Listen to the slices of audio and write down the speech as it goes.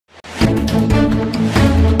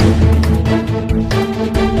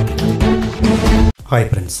Hi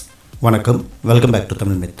friends, வணக்கம். Welcome back to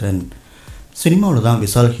தமிழ்மித்ரன். சினிமாவில் தான்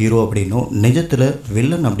விஷால் ஹீரோ அப்படின்னும் நிஜத்தில்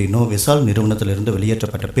வில்லன் அப்படின்னும் விஷால் நிறுவனத்திலிருந்து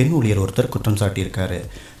வெளியேற்றப்பட்ட பெண் ஊழியர் ஒருத்தர் குற்றம் சாட்டியிருக்காரு.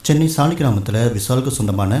 சென்னை சாலிகிராமத்தில் விஷாலுக்கு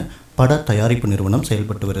சொந்தமான பட தயாரிப்பு நிறுவனம்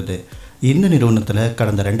செயல்பட்டு வருது. இந்த நிறுவனத்தில்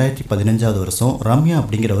கடந்த 2015 வருஷம் ரம்யா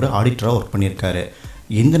அப்படிங்கிற ஒரு ஆடிட்டராக ஒர்க் பண்ணியிருக்காரு.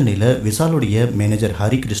 இந்த நிலையில் விஷாலுடைய மேனேஜர்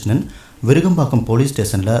ஹரிகிருஷ்ணன் விருகம்பாக்கம் போலீஸ்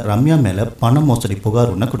ஸ்டேஷனில் ரம்யா மேலே பண மோசடி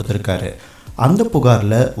புகார் ஒன்று கொடுத்துருக்காரு. அந்த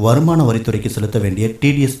புகாரில் வருமான வரித்துறைக்கு செலுத்த வேண்டிய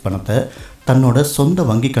டிடிஎஸ் பணத்தை தன்னோட சொந்த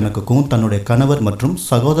வங்கி கணக்குக்கும் தன்னுடைய கணவர் மற்றும்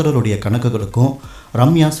சகோதரருடைய கணக்குகளுக்கும்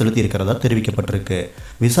ரம்யா செலுத்தியிருக்கிறதா தெரிவிக்கப்பட்டிருக்கு.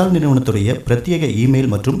 விஷால் நிறுவனத்துடைய பிரத்யேக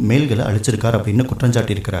இமெயில் மற்றும் மெயில்களை அழிச்சிருக்கார் அப்படின்னு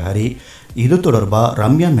குற்றஞ்சாட்டியிருக்கிற ஹரி இது தொடர்பாக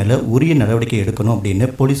ரம்யா மேலே உரிய நடவடிக்கை எடுக்கணும் அப்படின்னு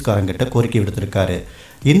போலீஸ்காரங்கிட்ட கோரிக்கை விடுத்திருக்காரு.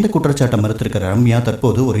 இந்த குற்றச்சாட்டை மறுத்திருக்கிற ரம்யா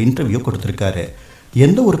தற்போது ஒரு இன்டர்வியூ கொடுத்திருக்காரு.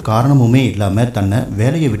 எந்த ஒரு காரணமுமே இல்லாமல் தன்னை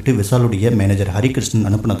வேலையை விட்டு விஷாலுடைய மேனேஜர் ஹரிகிருஷ்ணன்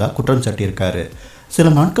அனுப்புனதாக குற்றம் சாட்டியிருக்காரு. சில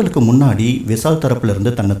நாட்களுக்கு முன்னாடி விஷால்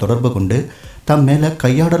தரப்பிலிருந்து தன்னை தொடர்பு கொண்டு தன் மேலே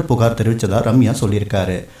கையாடல் புகார் தெரிவித்ததாக ரம்யா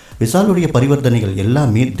சொல்லியிருக்காரு. விஷாலுடைய பரிவர்த்தனைகள்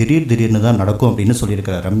எல்லாமே திடீர்னு தான் நடக்கும் அப்படின்னு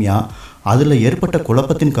சொல்லியிருக்கிற ரம்யா அதில் ஏற்பட்ட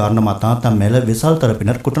குழப்பத்தின் காரணமாக தான் தன் மேலே விஷால்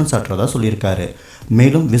தரப்பினர் குற்றம் சாட்டுறதா சொல்லியிருக்காரு.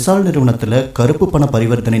 மேலும் விஷால் நிறுவனத்தில் கருப்பு பண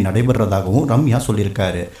பரிவர்த்தனை நடைபெறதாகவும் ரம்யா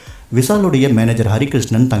சொல்லியிருக்காரு. விஷாலுடைய மேனேஜர்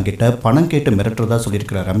ஹரிகிருஷ்ணன் தங்கிட்ட பணம் கேட்டு மிரட்டுறதா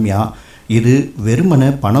சொல்லியிருக்கிற ரம்யா இது வெறுமனே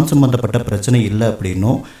பணம் சம்பந்தப்பட்ட பிரச்சனை இல்லை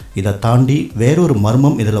அப்படின்னும் இதை தாண்டி வேறொரு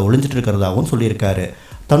மர்மம் இதில் ஒளிஞ்சிட்டு இருக்கிறதாகவும் சொல்லியிருக்காரு.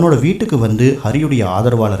 தன்னோட வீட்டுக்கு வந்து ஹரியுடைய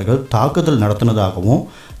ஆதரவாளர்கள் தாக்குதல் நடத்தினதாகவும்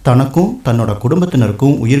தனக்கும் தன்னோட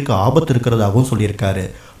குடும்பத்தினருக்கும் உயிருக்கு ஆபத்து இருக்கிறதாகவும் சொல்லியிருக்காரு.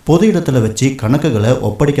 பொது இடத்துல வச்சு கணக்குகளை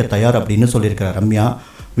ஒப்படைக்க தயார் அப்படின்னு சொல்லியிருக்கிற ரம்யா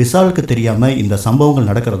விஷாலுக்கு தெரியாமல் இந்த சம்பவங்கள்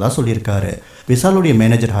நடக்கிறதா சொல்லியிருக்காரு. விஷாலுடைய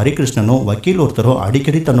மேனேஜர் ஹரிகிருஷ்ணனும் வக்கீல் ஒருத்தரும்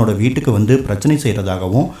அடிக்கடி தன்னோட வீட்டுக்கு வந்து பிரச்சனை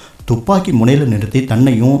செய்கிறதாகவும் துப்பாக்கி முனையில் நிறுத்தி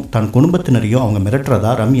தன்னையும் தன் குடும்பத்தினரையும் அவங்க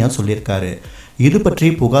மிரட்டுறதா ரம்யா சொல்லியிருக்காரு. இது பற்றி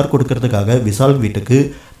புகார் கொடுக்கறதுக்காக விஷால் வீட்டுக்கு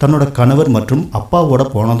தன்னோட கணவர் மற்றும் அப்பாவோட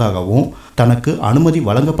போனதாகவும் தனக்கு அனுமதி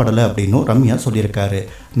வழங்கப்படலை அப்படின்னும் ரம்யா சொல்லியிருக்காரு.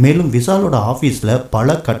 மேலும் விஷாலோட ஆஃபீஸில்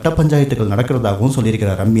பல கட்ட பஞ்சாயத்துகள் நடக்கிறதாகவும்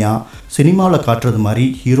சொல்லியிருக்கிற ரம்யா சினிமாவில் காட்டுறது மாதிரி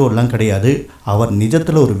ஹீரோலாம் கிடையாது, அவர்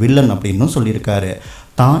நிஜத்தில் ஒரு வில்லன் அப்படின்னும் சொல்லியிருக்காரு.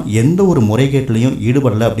 தான் எந்த ஒரு முறைகேட்டிலையும்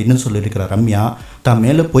ஈடுபடலை அப்படின்னு சொல்லியிருக்கிற ரம்யா தான்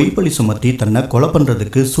மேலே பொய்ப்பழி சுமத்தி தன்னை கொலை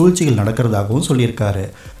பண்ணுறதுக்கு சூழ்ச்சிகள் நடக்கிறதாகவும் சொல்லியிருக்காரு.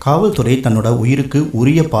 காவல்துறை தன்னோட உயிருக்கு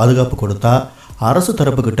உரிய பாதுகாப்பு கொடுத்தா அரசு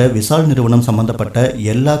தரப்புக்கிட்ட விஷால் நிறுவனம் சம்மந்தப்பட்ட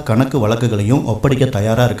எல்லா கணக்கு வழக்குகளையும் ஒப்படைக்க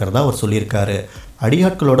தயாராக இருக்கிறதா அவர் சொல்லியிருக்காரு.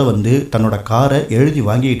 அடியாட்களோட வந்து தன்னோட காரை எழுதி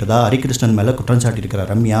வாங்கிக்கிட்டதா ஹரிகிருஷ்ணன் மேலே குற்றம் சாட்டியிருக்கிற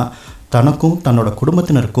ரம்யா தனக்கும் தன்னோட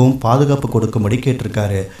குடும்பத்தினருக்கும் பாதுகாப்பு கொடுக்கும்படி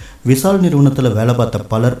கேட்டிருக்காரு. விஷால் நிறுவனத்தில் வேலை பார்த்த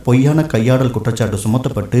பலர் பொய்யான கையாடல் குற்றச்சாட்டு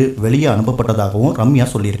சுமத்தப்பட்டு வெளியே அனுப்பப்பட்டதாகவும் ரம்யா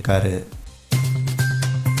சொல்லியிருக்காரு.